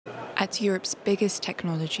At Europe's biggest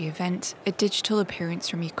technology event, a digital appearance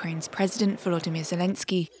from Ukraine's President Volodymyr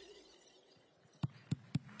Zelensky.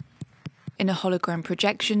 In a hologram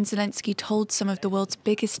projection, Zelensky told some of the world's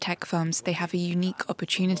biggest tech firms they have a unique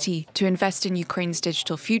opportunity to invest in Ukraine's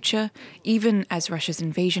digital future, even as Russia's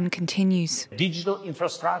invasion continues. Digital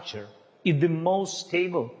infrastructure is the most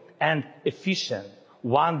stable and efficient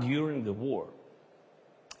one during the war.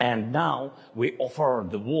 And now we offer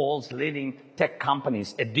the world's leading tech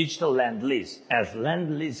companies a digital land-lease, as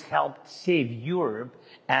land-lease helped save Europe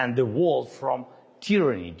and the world from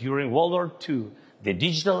tyranny during World War II. The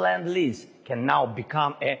digital land-lease can now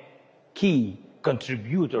become a key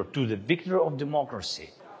contributor to the victory of democracy.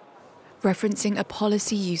 Referencing a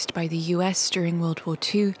policy used by the US during World War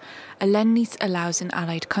II, a land-lease allows an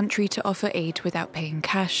allied country to offer aid without paying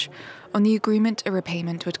cash. On the agreement, a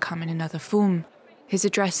repayment would come in another form. His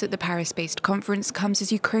address at the Paris-based conference comes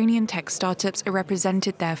as Ukrainian tech startups are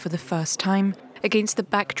represented there for the first time, against the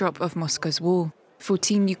backdrop of Moscow's war.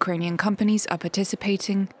 14 Ukrainian companies are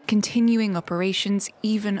participating, continuing operations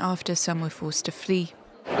even after some were forced to flee.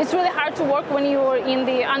 It's really hard to work when you're in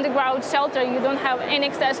the underground shelter. You don't have any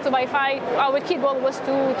access to Wi-Fi. Our key goal was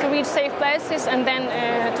to reach safe places and then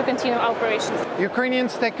to continue operations. Ukrainian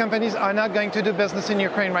tech companies are not going to do business in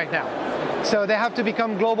Ukraine right now. So they have to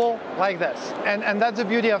become global like this. And that's the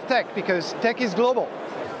beauty of tech, because tech is global.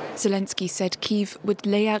 Zelensky said Kyiv would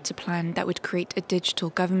lay out a plan that would create a digital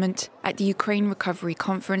government at the Ukraine Recovery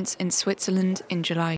Conference in Switzerland in July.